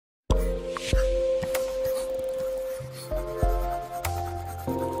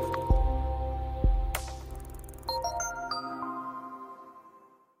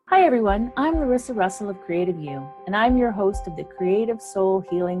Hi everyone, I'm Larissa Russell of Creative You, and I'm your host of the Creative Soul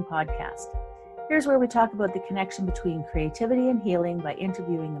Healing Podcast. Here's where we talk about the connection between creativity and healing by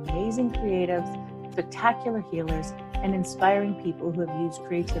interviewing amazing creatives, spectacular healers, and inspiring people who have used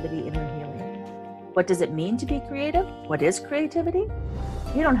creativity in their healing. What does it mean to be creative? What is creativity?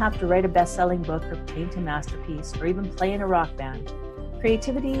 You don't have to write a best-selling book or paint a masterpiece or even play in a rock band.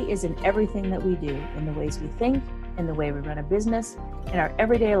 Creativity is in everything that we do, in the ways we think, in the way we run a business. In our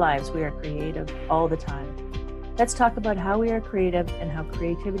everyday lives, we are creative all the time. Let's talk about how we are creative and how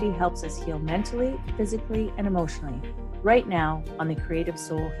creativity helps us heal mentally, physically, and emotionally, right now on the Creative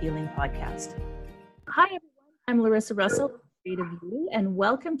Soul Healing Podcast. Hi, everyone. I'm Larissa Russell of Creative You, and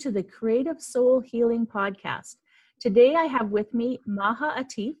welcome to the Creative Soul Healing Podcast. Today, I have with me Maha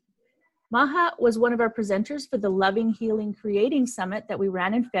Atef. Maha was one of our presenters for the Loving, Healing, Creating Summit that we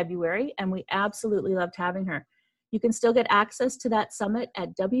ran in February, and we absolutely loved having her. You can still get access to that summit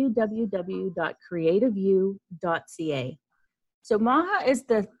at www.creativeyou.ca. So Maha is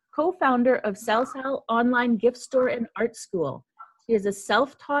the co-founder of Salsal Online Gift Store and Art School. She is a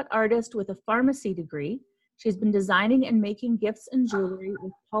self-taught artist with a pharmacy degree. She's been designing and making gifts and jewelry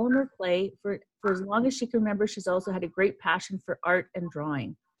with polymer clay for as long as she can remember. She's also had a great passion for art and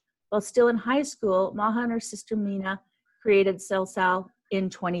drawing. While still in high school, Maha and her sister Mina created Salsal in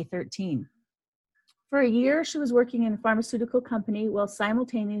 2013. For a year, she was working in a pharmaceutical company while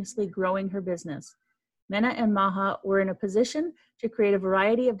simultaneously growing her business. Mena and Maha were in a position to create a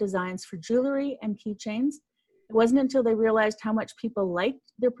variety of designs for jewelry and keychains. It wasn't until they realized how much people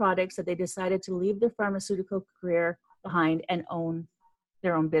liked their products that they decided to leave their pharmaceutical career behind and own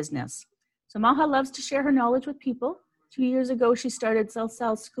their own business. So Maha loves to share her knowledge with people. 2 years ago, she started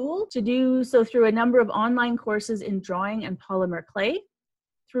Salsal School to do so through a number of online courses in drawing and polymer clay.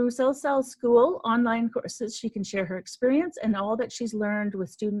 Through Salsal School online courses, she can share her experience and all that she's learned with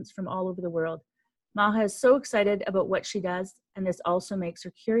students from all over the world. Maha is so excited about what she does, and this also makes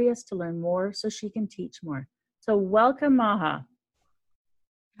her curious to learn more so she can teach more. So welcome, Maha.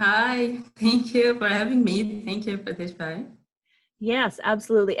 Hi, thank you for having me. Thank you for this, bye. Yes,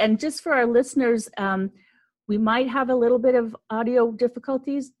 absolutely. And just for our listeners, we might have a little bit of audio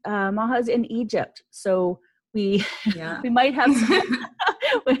difficulties. Maha is in Egypt, so we might have some,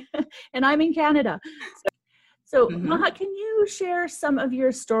 and I'm in Canada. So Maha, can you share some of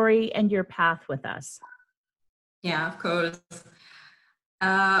your story and your path with us? Yeah, of course.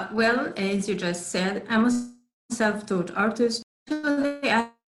 Well, as you just said, I'm a self-taught artist. Actually, I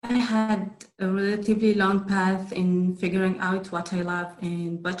had a relatively long path in figuring out what I love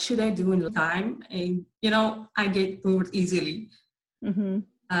and what should I do in time. And, I get bored easily.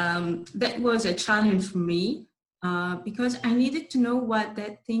 That was a challenge for me because I needed to know what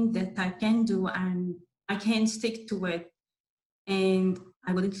that thing that I can do and I can stick to it. And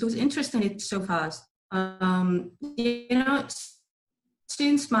I wouldn't lose interest in it so fast.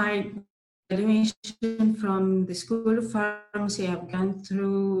 Since my graduation from the School of Pharmacy, I've gone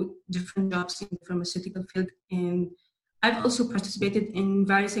through different jobs in the pharmaceutical field, and I've also participated in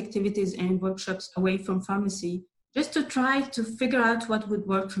various activities and workshops away from pharmacy, just to try to figure out what would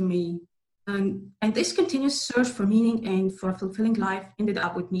work for me. And this continuous search for meaning and for a fulfilling life ended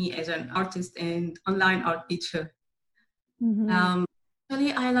up with me as an artist and online art teacher.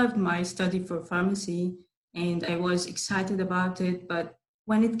 Actually, I loved my study for pharmacy, and I was excited about it, but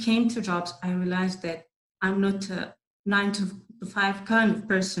when it came to jobs, I realized that I'm not a 9 to 5 kind of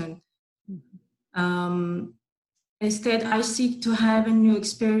person. Instead, I seek to have a new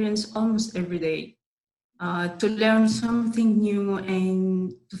experience almost every day, to learn something new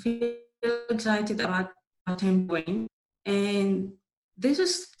and to feel excited about what I'm doing. And this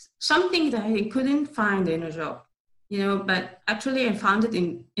is something that I couldn't find in a job, but actually I found it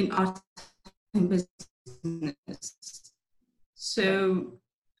in art and business. So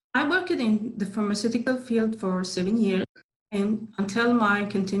I worked in the pharmaceutical field for 7 years, and until my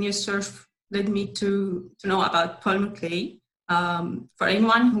continuous search led me to know about polymer clay. For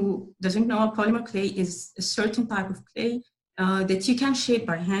anyone who doesn't know, polymer clay is a certain type of clay that you can shape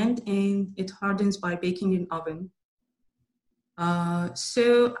by hand, and it hardens by baking in oven.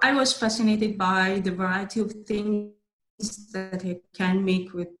 So I was fascinated by the variety of things that I can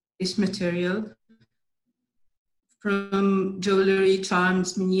make with this material, from jewelry,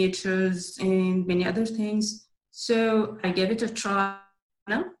 charms, miniatures, and many other things. So I gave it a try.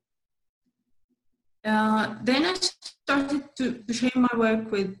 Then I started to share my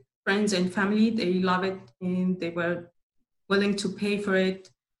work with friends and family. They love it, and they were willing to pay for it.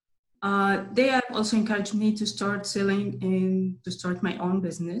 They have also encouraged me to start selling and to start my own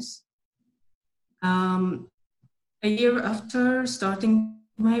business. A year after starting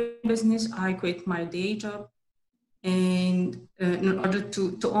my business, I quit my day job and in order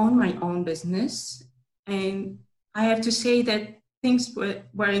to own my own business. And I have to say that things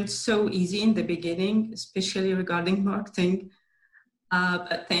weren't so easy in the beginning, especially regarding marketing.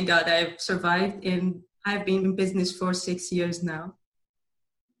 But thank God I've survived, and I've been in business for 6 years now.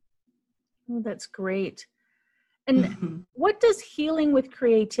 Oh, that's great. And what does healing with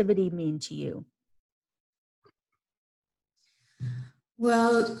creativity mean to you?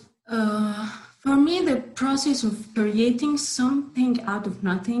 Well, for me, the process of creating something out of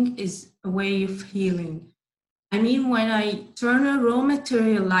nothing is a way of healing. I mean, when I turn a raw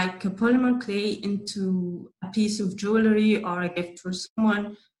material like a polymer clay into a piece of jewelry or a gift for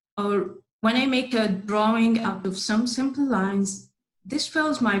someone, or when I make a drawing out of some simple lines, this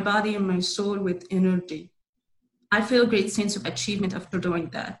fills my body and my soul with energy. I feel a great sense of achievement after doing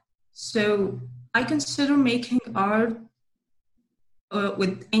that. So I consider making art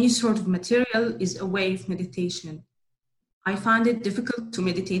with any sort of material is a way of meditation. I find it difficult to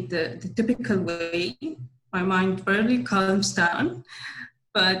meditate the typical way. My mind rarely calms down.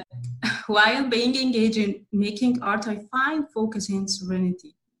 But while being engaged in making art, I find focus and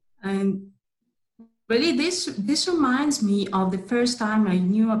serenity. And really, this reminds me of the first time I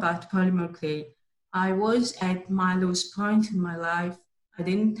knew about polymer clay. I was at my lowest point in my life. I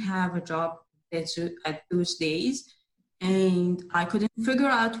didn't have a job at those days, and I couldn't figure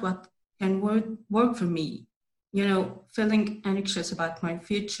out what can work for me. You know, feeling anxious about my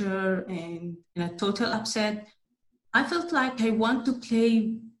future and in a total upset. I felt like I want to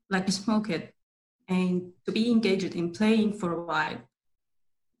play like a small kid and to be engaged in playing for a while,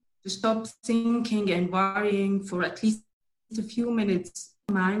 to stop thinking and worrying for at least a few minutes.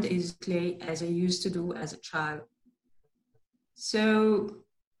 My mind is clay as I used to do as a child. So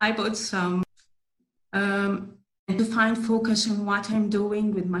I bought some and to find focus on what I'm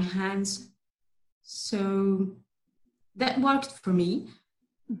doing with my hands. So that worked for me.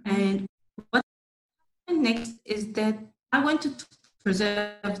 And what happened next is that I wanted to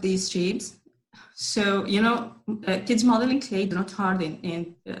preserve these shapes. So, you know, kids modeling clay do not harden,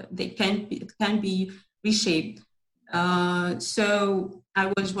 and it can be reshaped. So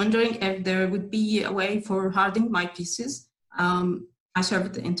I was wondering if there would be a way for hardening my pieces. I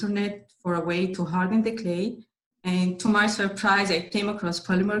surfed the internet for a way to harden the clay, and to my surprise, I came across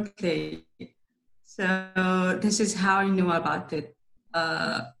polymer clay. So this is how I knew about it.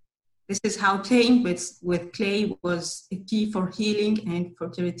 This is how playing with clay was a key for healing and for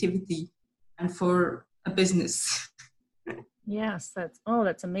creativity and for a business. Yes,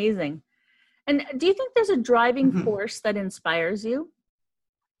 that's amazing. And do you think there's a driving force that inspires you?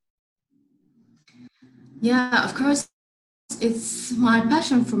 Yeah, of course. It's my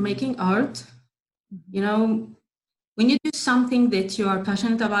passion for making art. You know, when you do something that you are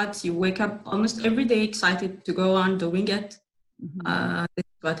passionate about, you wake up almost every day excited to go on doing it.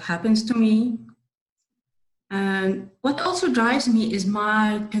 That's what happens to me. And what also drives me is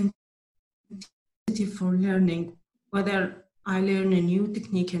my capacity for learning, whether I learn a new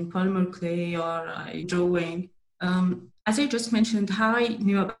technique in polymer clay or I drawing. As I just mentioned, how I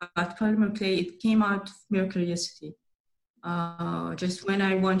knew about polymer clay, it came out of mere curiosity. Just when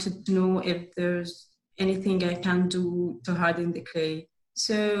I wanted to know if there's anything I can do to harden the clay.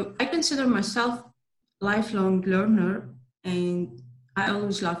 So I consider myself a lifelong learner, and I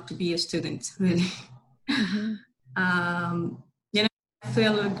always love to be a student, really. You know, I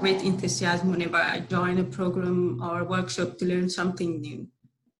feel a great enthusiasm whenever I join a program or a workshop to learn something new.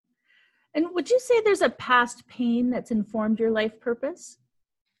 And would you say there's a past pain that's informed your life purpose?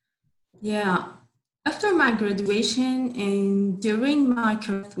 Yeah. After my graduation and during my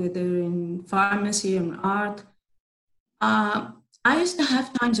career, whether in pharmacy and art, I used to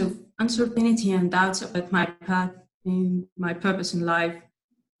have times of uncertainty and doubts about my path and my purpose in life.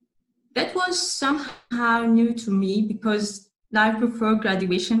 That was somehow new to me because life before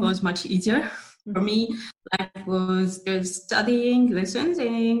graduation was much easier. For me, life was just studying lessons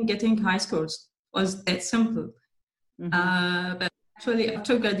and getting high scores. It was that simple. But actually,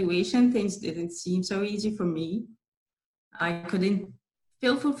 after graduation, things didn't seem so easy for me. I couldn't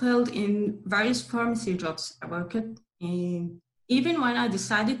feel fulfilled in various pharmacy jobs I worked at. And even when I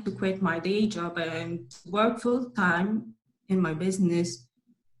decided to quit my day job and work full time in my business,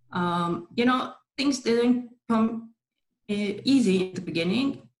 you know, things didn't come easy in the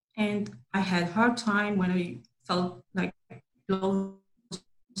beginning. And I had a hard time when I felt like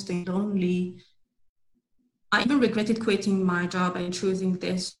lost and lonely. I even regretted quitting my job and choosing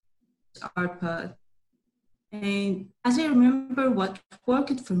this art path. And as I remember, what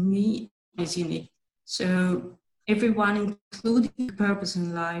worked for me is unique. So everyone, including purpose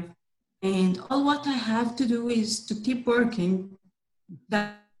in life. And all what I have to do is to keep working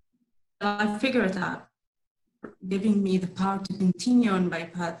that I figure it out, giving me the power to continue on my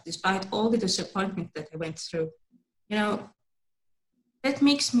path despite all the disappointment that I went through. You know, that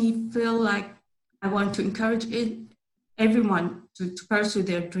makes me feel like I want to encourage everyone to pursue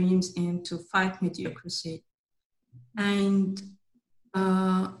their dreams and to fight mediocrity. And,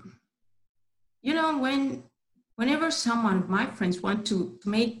 you know, whenever someone of my friends want to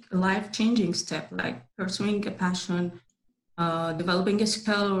make a life-changing step, like pursuing a passion, developing a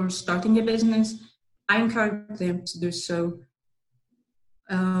skill, or starting a business, I encourage them to do so.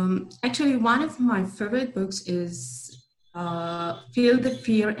 Actually, one of my favorite books is Feel the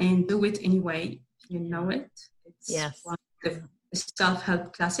Fear and Do It Anyway. You know it? It's Yes. one of the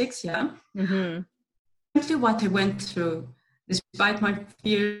self-help classics, yeah. Mm-hmm. Simply what I went through, despite my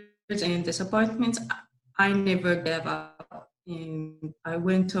fears and disappointments, I never gave up. And I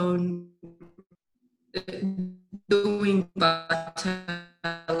went on doing what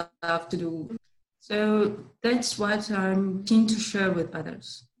I love to do. So that's what I'm keen to share with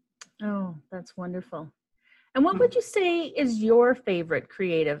others. Oh, that's wonderful. And what would you say is your favorite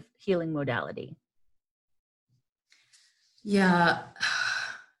creative healing modality? Yeah.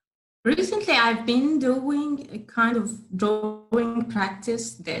 Recently, I've been doing a kind of drawing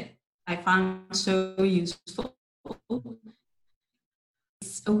practice that I found so useful.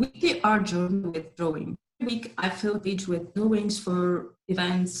 It's a weekly art journal with drawing. Every week, I fill a page with drawings for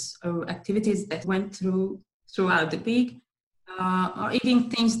events or activities that went throughout the week, or even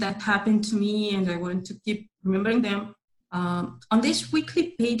things that happened to me and I want to keep remembering them. On this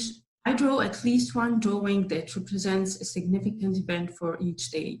weekly page, I draw at least one drawing that represents a significant event for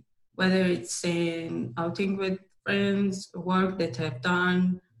each day, whether it's an outing with friends, a work that I've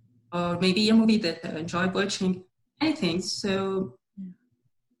done, or maybe a movie that I enjoy watching, anything. So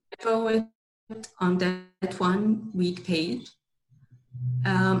I draw it on that 1 week page.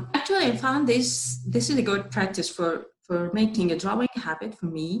 Actually, I found this is a good practice for making a drawing habit for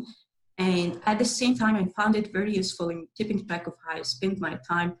me. And at the same time, I found it very useful in keeping track of how I spend my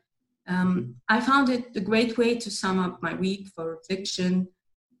time. I found it a great way to sum up my week for reflection.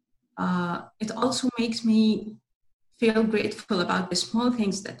 It also makes me feel grateful about the small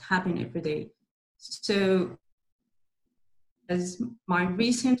things that happen every day. So, as my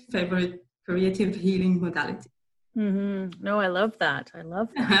recent favorite creative healing modality. Mm-hmm. No, I love that. I love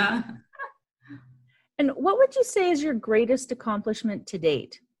that. And what would you say is your greatest accomplishment to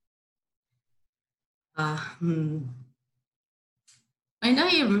date? And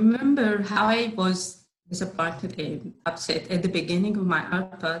I remember how I was disappointed and upset at the beginning of my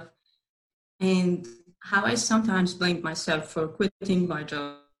art path, and how I sometimes blamed myself for quitting my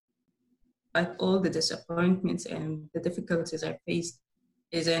job. But all the disappointments and the difficulties I faced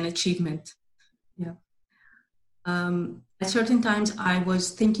is an achievement. Yeah. At certain times, I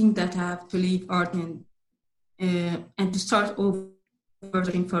was thinking that I have to leave art and to start over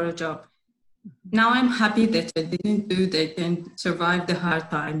looking for a job. Now I'm happy that I didn't do that and survive the hard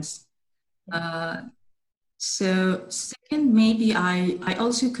times. So second, maybe I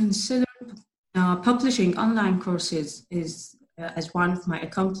also consider publishing online courses is as one of my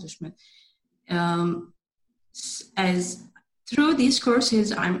accomplishments. As through these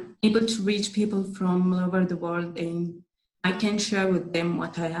courses, I'm able to reach people from all over the world, and I can share with them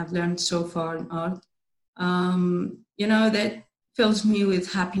what I have learned so far in art. You know, that fills me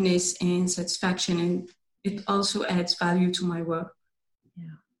with happiness and satisfaction, and it also adds value to my work.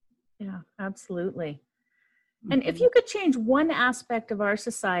 Yeah, absolutely. And if you could change one aspect of our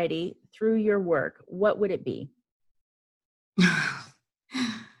society through your work, what would it be?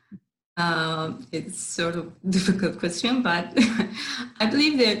 It's sort of a difficult question, but I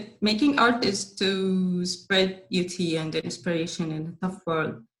believe that making art is to spread beauty and inspiration in a tough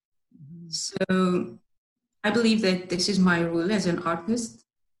world. So I believe that this is my role as an artist.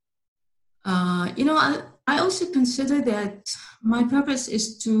 You know, I also consider that my purpose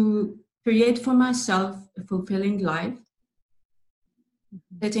is to create for myself a fulfilling life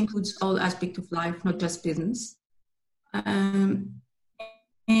that includes all aspects of life, not just business.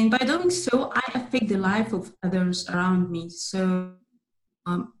 And by doing so, I affect the life of others around me. So,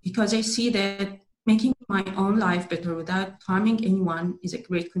 because I see that making my own life better without harming anyone is a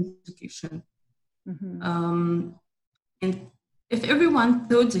great contribution. And if everyone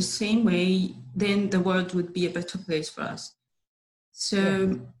thought the same way, then the world would be a better place for us.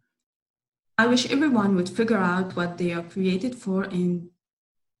 So I wish everyone would figure out what they are created for, and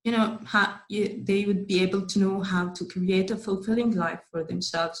you know, how they would be able to know how to create a fulfilling life for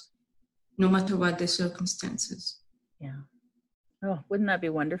themselves, no matter what the circumstances. Yeah. Oh, wouldn't that be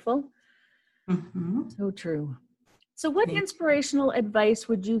wonderful? Mm-hmm. So true. So what inspirational advice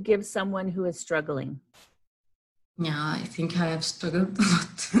would you give someone who is struggling? Yeah, I think I have struggled a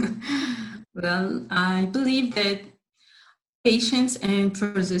lot. Well, I believe that patience and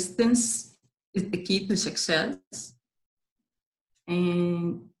persistence is the key to success.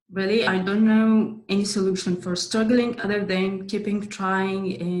 And really, I don't know any solution for struggling other than keeping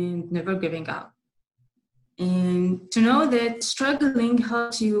trying and never giving up. And to know that struggling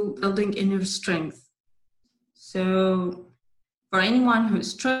helps you building inner strength. So for anyone who's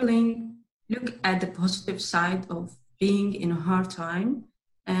struggling, look at the positive side of being in a hard time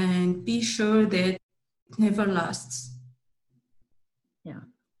and be sure that it never lasts. Yeah.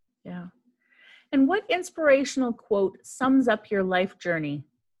 Yeah. And what inspirational quote sums up your life journey?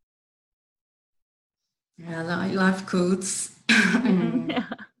 Yeah, I love quotes. Yeah.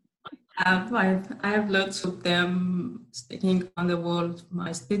 I have lots of them sticking on the wall of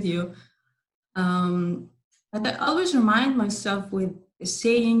my studio. But I always remind myself with a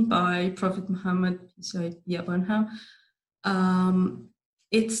saying by Prophet Muhammad, peace be upon him.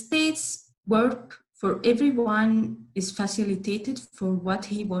 It states, work for everyone is facilitated for what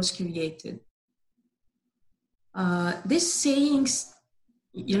he was created. This saying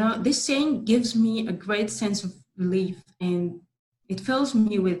gives me a great sense of relief, and it fills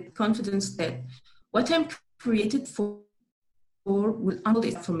me with confidence that what I'm created for will unfold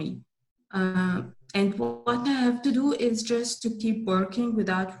it for me. And what I have to do is just to keep working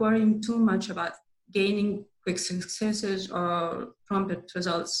without worrying too much about gaining quick successes or prompt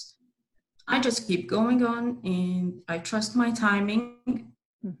results. I just keep going on, and I trust my timing.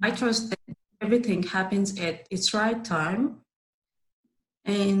 Mm-hmm. I trust that everything happens at its right time.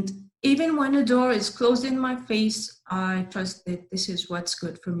 And even when a door is closed in my face, I trust that this is what's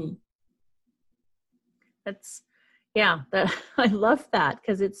good for me. I love that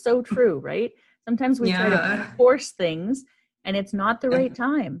because it's so true, right? Sometimes we try to force things and it's not the right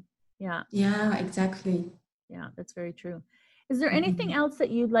time. Yeah. Yeah, exactly. Yeah, that's very true. Is there anything else that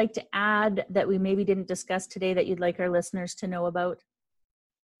you'd like to add that we maybe didn't discuss today that you'd like our listeners to know about?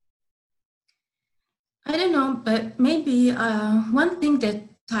 I don't know, but maybe one thing that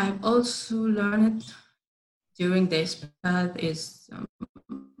I've also learned during this path is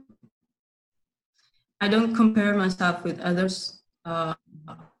I don't compare myself with others.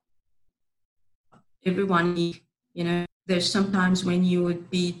 Everyone, there's sometimes when you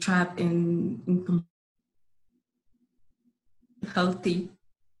would be trapped in healthy.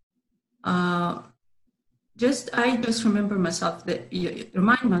 I just remember myself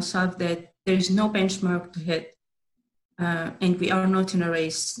remind myself that there is no benchmark to hit, and we are not in a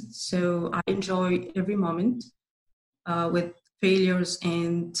race. So I enjoy every moment with failures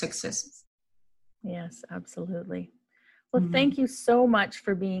and successes. Yes, absolutely. Well, thank you so much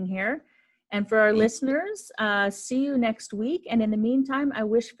for being here. And for our listeners, see you next week. And in the meantime, I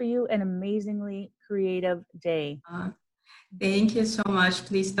wish for you an amazingly creative day. Thank you so much.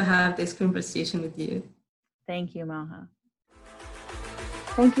 Pleased to have this conversation with you. Thank you, Maha.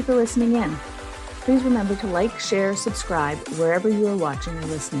 Thank you for listening in. Please remember to like, share, subscribe wherever you are watching or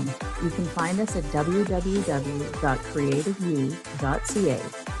listening. You can find us at www.creativeu.ca.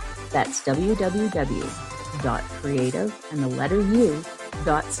 That's www.creative and the letter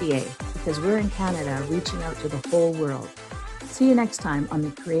U.ca, because we're in Canada reaching out to the whole world. See you next time on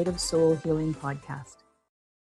the Creative Soul Healing Podcast.